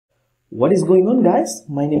What is going on, guys?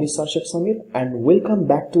 My name is Samir and welcome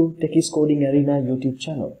back to Techies Coding Arena YouTube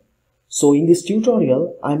channel. So in this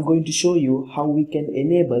tutorial, I'm going to show you how we can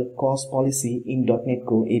enable CORS policy in .NET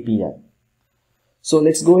Core API. So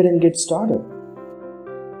let's go ahead and get started.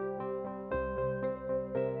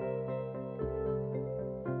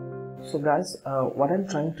 So guys, what I'm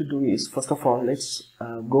trying to do is, first of all, let's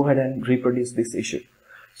go ahead and reproduce this issue.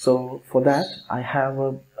 So for that, I have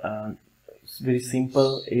a very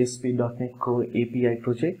simple ASP.NET Core API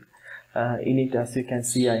project. In it, as you can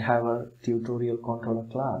see, I have a tutorial controller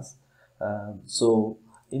class. So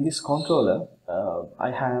in this controller,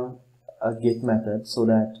 I have a get method so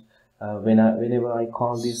that whenever I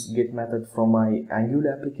call this get method from my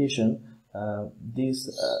Angular application, this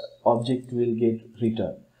object will get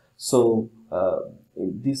returned. So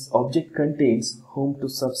this object contains home to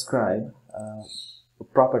subscribe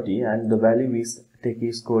property, and the value is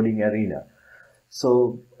Techies Coding Arena.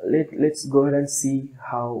 So let's go ahead and see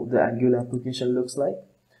how the Angular application looks like.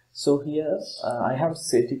 So here I have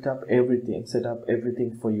set up everything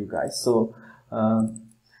for you guys. So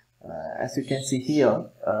as you can see here,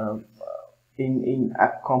 in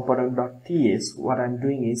app component.ts, what I'm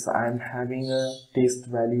doing is I'm having a test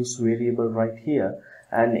values variable right here,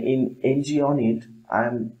 and in ng on it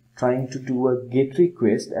I'm trying to do a get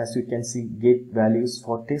request. As you can see, get values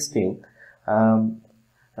for testing.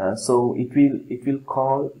 So it will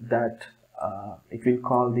call that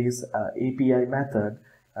this API method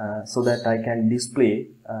so that I can display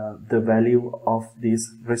the value of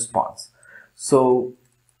this response. So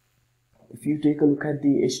if you take a look at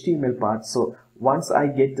the HTML part, so once I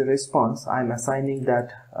get the response, I'm assigning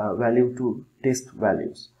that value to test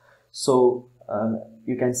values. So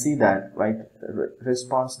you can see that, right,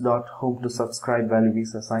 response.home to subscribe value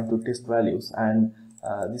is assigned to test values, and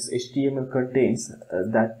this HTML contains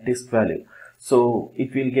that test value. So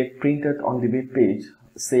it will get printed on the web page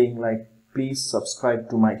saying like, please subscribe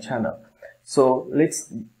to my channel. So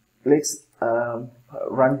let's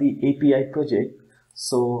run the API project.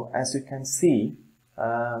 So as you can see,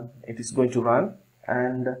 it is going to run,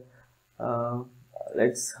 and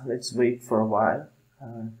let's wait for a while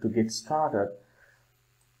to get started.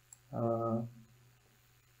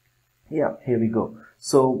 Yeah, here we go.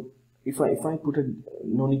 So if I put a,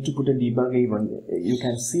 no need to put a debug even, you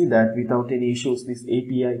can see that without any issues this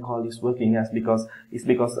API call is working, because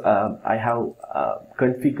I have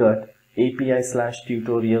configured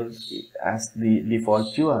API/tutorial as the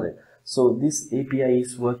default URL. So this API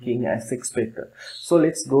is working as expected. So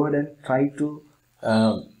let's go ahead and try to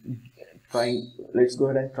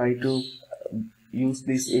use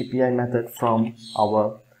this API method from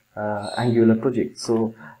our Angular project.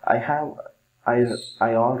 So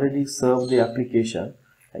I already served the application.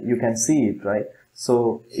 You can see it, right?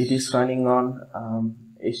 So it is running on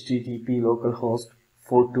HTTP localhost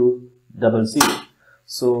 4200.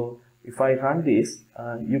 So if I run this,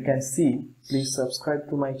 you can see please subscribe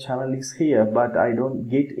to my channel is here, but I don't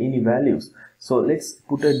get any values. So let's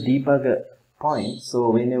put a debugger point, so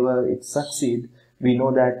whenever it succeeds, we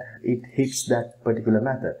know that it hits that particular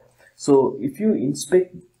method. So if you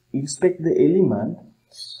inspect the element,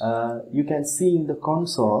 you can see in the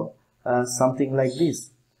console something like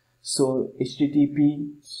this. So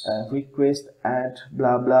HTTP request at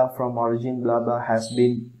blah blah from origin blah blah has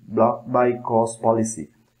been blocked by CORS policy.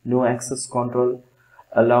 No access control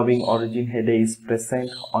allowing origin header is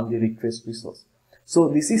present on the request resource. So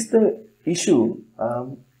this is the issue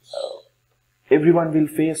everyone will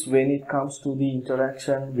face when it comes to the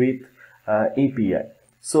interaction with API.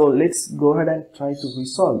 So let's go ahead and try to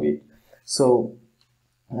resolve it. So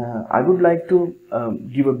I would like to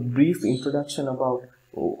give a brief introduction about,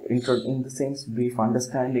 in the sense, brief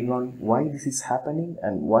understanding on why this is happening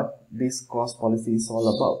and what this CORS policy is all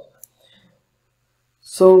about.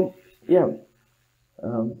 So yeah,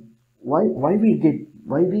 why we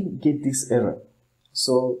get this error?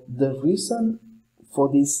 So the reason for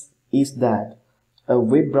this is that a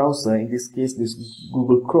web browser, in this case this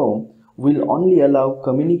Google Chrome, will only allow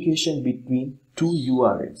communication between two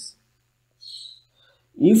URLs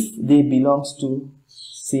if they belongs to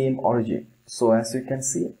same origin. So as you can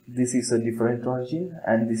see, this is a different origin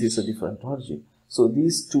and this is a different origin. So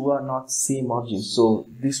these two are not same origin. So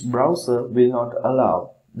this browser will not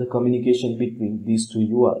allow the communication between these two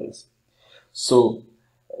URLs. So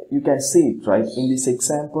you can see it, right? In this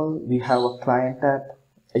example, we have a client app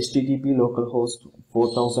HTTP localhost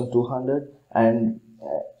 4200 and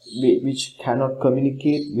which cannot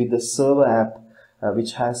communicate with the server app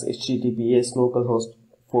which has HTTPS localhost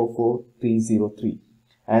 44303,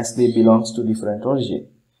 as they belongs to different origin.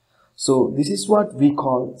 So this is what we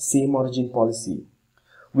call same origin policy.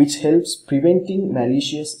 which helps preventing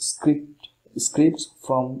malicious scripts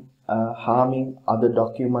from harming other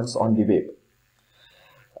documents on the web.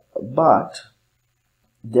 But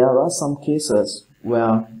there are some cases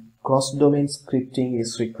where cross-domain scripting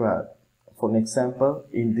is required. For example,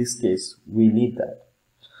 in this case, we need that.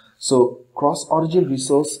 So cross-origin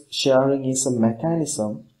resource sharing is a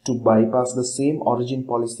mechanism to bypass the same origin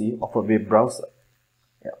policy of a web browser.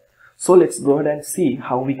 Yeah. So let's go ahead and see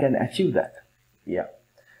how we can achieve that. Yeah.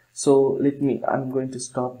 So I'm going to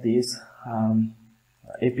stop this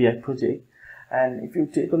API project. And if you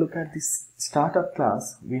take a look at this startup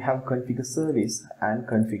class, we have configure service and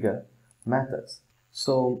configure methods.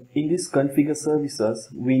 So in this configure services,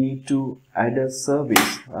 we need to add a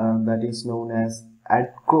service that is known as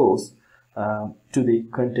add CORS to the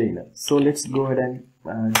container. So let's go ahead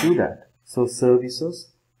and do that. So services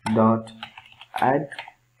dot add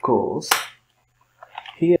CORS.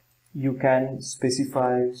 Here you can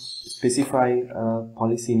specify a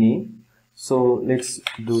policy name. So let's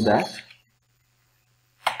do that.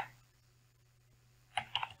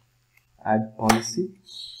 Add policy.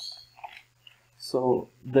 So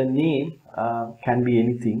the name can be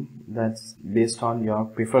anything that's based on your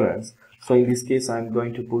preference. So in this case, I'm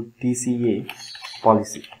going to put TCA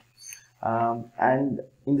policy. And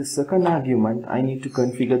in the second argument, I need to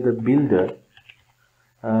configure the builder.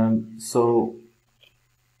 So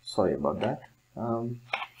sorry about that.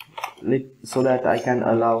 So that I can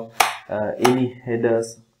allow any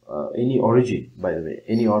headers, any origin, by the way,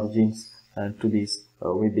 any origins to this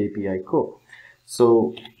web API core.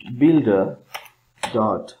 So builder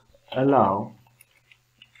dot allow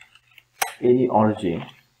any origin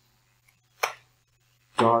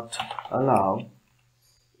dot allow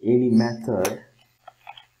any method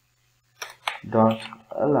dot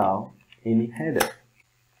allow any header.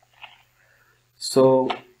 So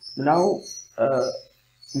now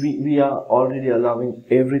we are already allowing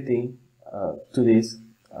everything to this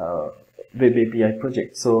web API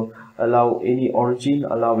project. So allow any origin,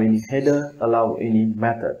 allow any header, allow any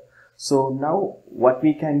method. So now what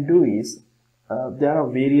we can do is there are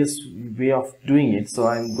various ways of doing it. So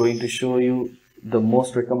I'm going to show you the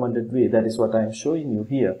most recommended way. That is what I'm showing you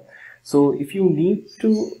here. So if you need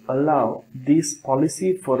to allow this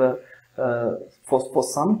policy for for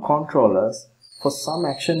some controllers, for some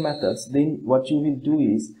action methods, then what you will do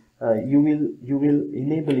is you will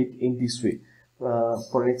enable it in this way.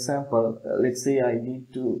 For example, let's say I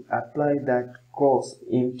need to apply that CORS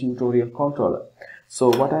in tutorial controller. So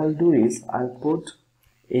what I'll do is I'll put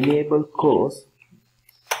enable CORS,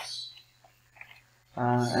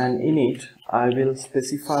 and in it I will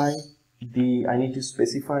specify I need to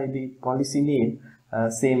specify the policy name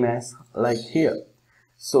same as like here.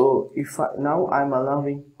 So if now I'm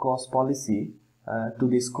allowing CORS policy to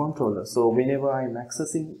this controller. So whenever I'm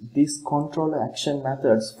accessing this controller action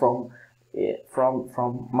methods from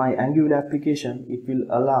my Angular application, it will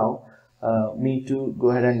allow me to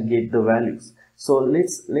go ahead and get the values. So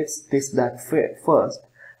let's test that first,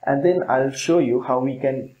 and then I'll show you how we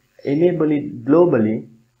can enable it globally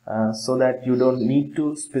so that you don't need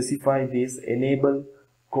to specify this enable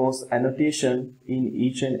CORS annotation in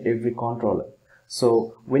each and every controller.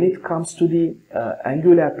 So when it comes to the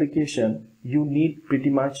Angular application, you need pretty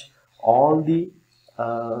much all the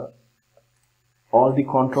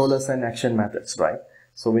controllers and action methods, right?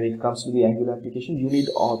 So when it comes to the Angular application, you need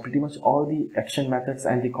pretty much all the action methods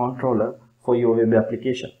and the controller for your web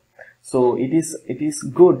application. So it is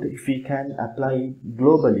good if we can apply it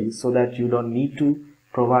globally, so that you don't need to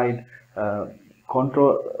provide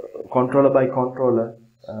controller by controller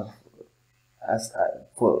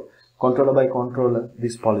for controller by controller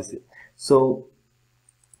this policy. So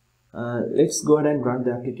let's go ahead and run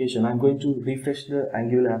the application. I'm going to refresh the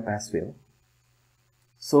Angular app as well.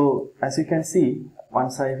 So as you can see,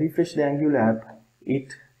 once I refresh the Angular app,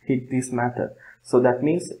 it hit this method. So that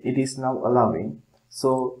means it is now allowing.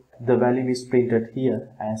 So the value is printed here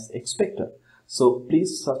as expected. So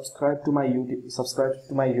please subscribe to my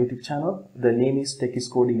YouTube channel. The name is Techies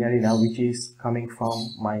Coding Arena, which is coming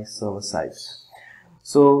from my server side.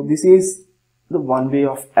 So this is the one way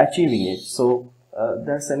of achieving it. So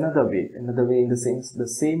there's another way in the sense the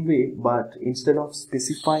same way, but instead of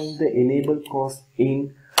specifying the enable CORS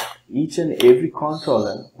in each and every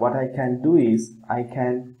controller, what I can do is I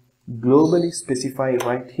can globally specify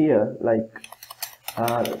right here, like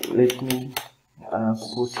let me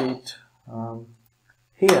put it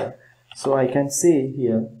here. So I can say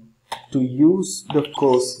here to use the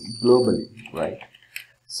CORS globally, right?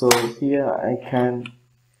 So here I can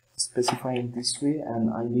specify in this way, and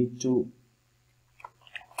I need to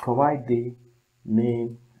provide the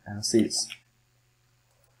name as is.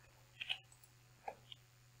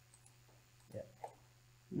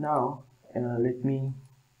 Now let me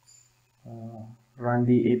run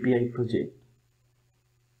the API project.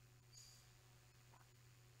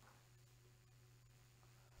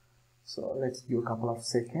 So let's give a couple of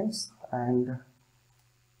seconds, and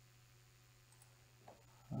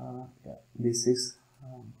yeah, this is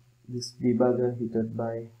this debugger headed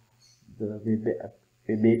by the web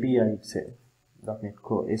API itself, .NET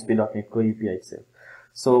Core, ASP.NET Core API itself.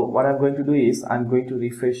 So what I'm going to do is I'm going to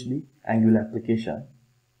refresh the Angular application.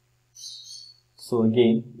 So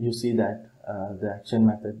again, you see that the action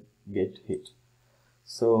method get hit.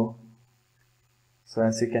 So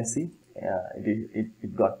as you can see,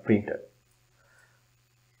 it got printed.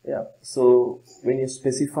 Yeah. So when you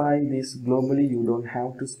specify this globally, you don't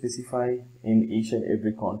have to specify in each and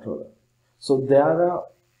every controller. So there are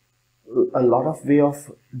a lot of way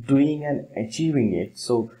of doing and achieving it.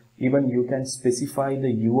 So even you can specify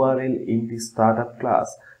the URL in the startup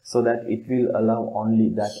class so that it will allow only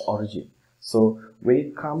that origin. So when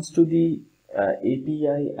it comes to the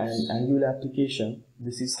API and Angular application,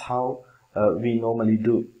 this is how we normally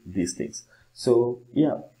do these things. So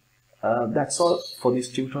yeah, that's all for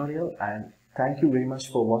this tutorial, and thank you very much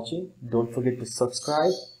for watching. Don't forget to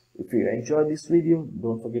subscribe. If you enjoyed this video,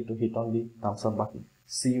 don't forget to hit on the thumbs up button.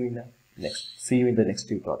 See you in the next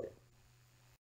tutorial.